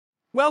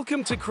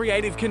Welcome to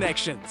Creative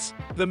Connections,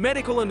 the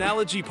medical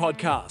analogy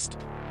podcast.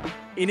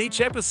 In each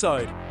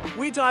episode,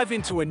 we dive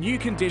into a new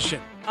condition,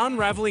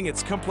 unraveling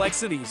its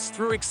complexities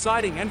through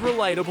exciting and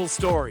relatable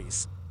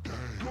stories.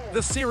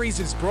 The series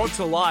is brought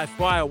to life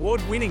by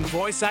award-winning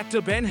voice actor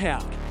Ben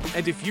Houck,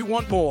 and if you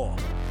want more,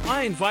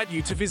 I invite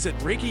you to visit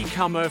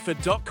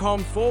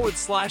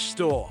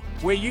rickycumurford.com/store,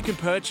 where you can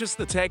purchase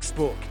the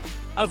textbook,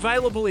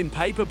 available in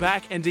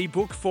paperback and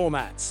ebook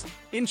formats.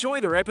 Enjoy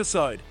the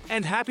episode,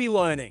 and happy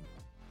learning.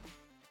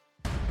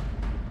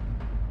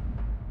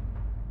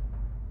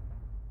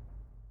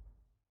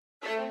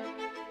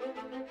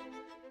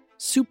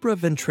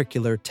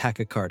 Supraventricular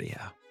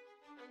tachycardia.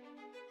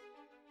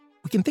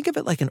 We can think of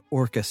it like an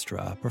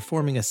orchestra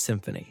performing a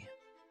symphony.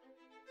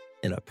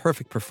 In a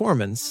perfect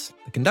performance,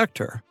 the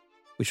conductor,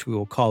 which we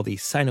will call the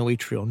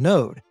sinoatrial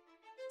node,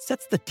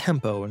 sets the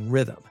tempo and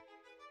rhythm,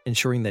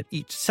 ensuring that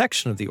each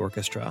section of the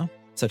orchestra,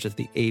 such as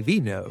the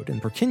AV node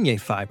and Purkinje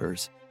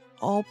fibers,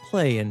 all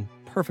play in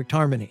perfect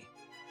harmony.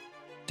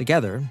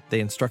 Together,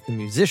 they instruct the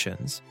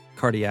musicians,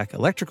 cardiac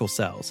electrical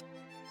cells,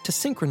 to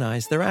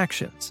synchronize their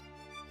actions,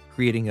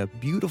 creating a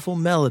beautiful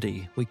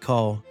melody we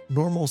call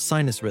normal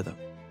sinus rhythm.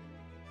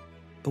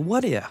 But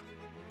what if,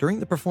 during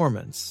the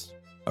performance,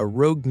 a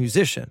rogue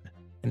musician,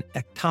 an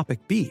ectopic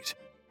beat,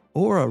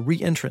 or a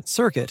re-entrant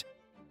circuit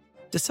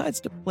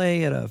decides to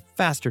play at a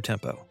faster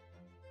tempo?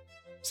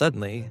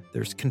 Suddenly,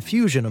 there's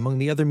confusion among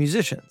the other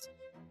musicians.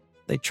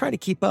 They try to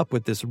keep up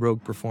with this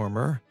rogue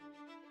performer,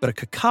 but a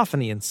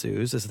cacophony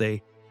ensues as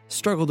they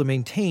struggle to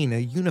maintain a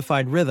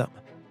unified rhythm.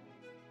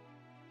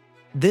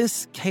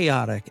 This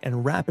chaotic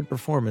and rapid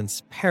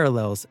performance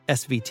parallels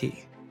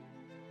SVT.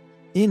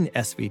 In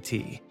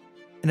SVT,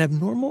 an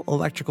abnormal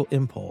electrical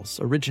impulse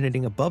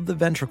originating above the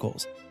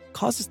ventricles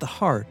causes the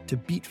heart to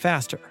beat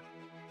faster.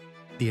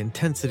 The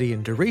intensity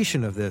and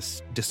duration of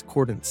this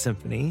discordant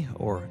symphony,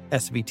 or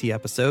SVT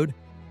episode,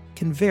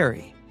 can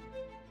vary.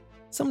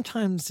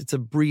 Sometimes it's a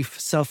brief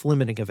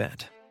self-limiting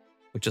event,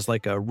 which is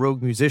like a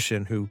rogue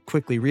musician who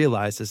quickly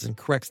realizes and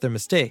corrects their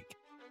mistake.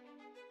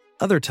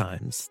 Other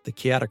times, the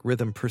chaotic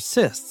rhythm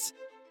persists,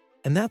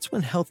 and that's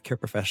when healthcare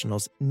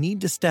professionals need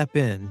to step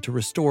in to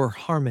restore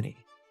harmony.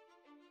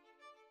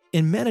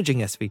 In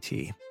managing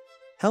SVT,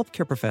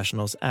 healthcare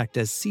professionals act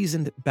as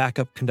seasoned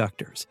backup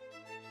conductors,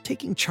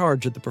 taking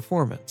charge of the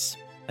performance,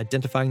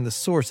 identifying the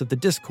source of the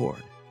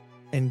discord,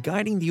 and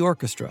guiding the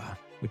orchestra,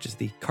 which is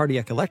the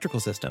cardiac electrical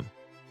system,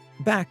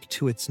 back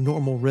to its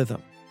normal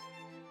rhythm.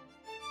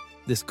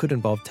 This could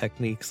involve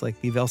techniques like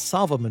the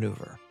Valsalva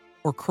maneuver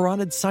or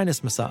carotid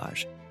sinus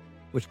massage,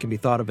 which can be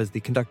thought of as the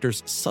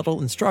conductor's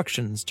subtle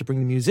instructions to bring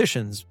the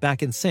musicians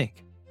back in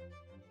sync.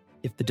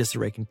 If the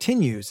disarray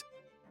continues,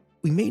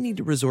 we may need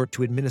to resort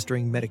to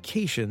administering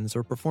medications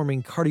or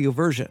performing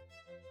cardioversion.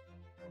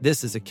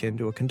 This is akin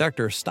to a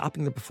conductor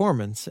stopping the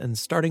performance and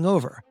starting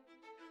over,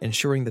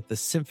 ensuring that the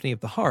symphony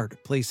of the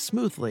heart plays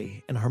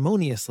smoothly and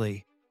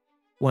harmoniously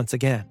once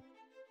again.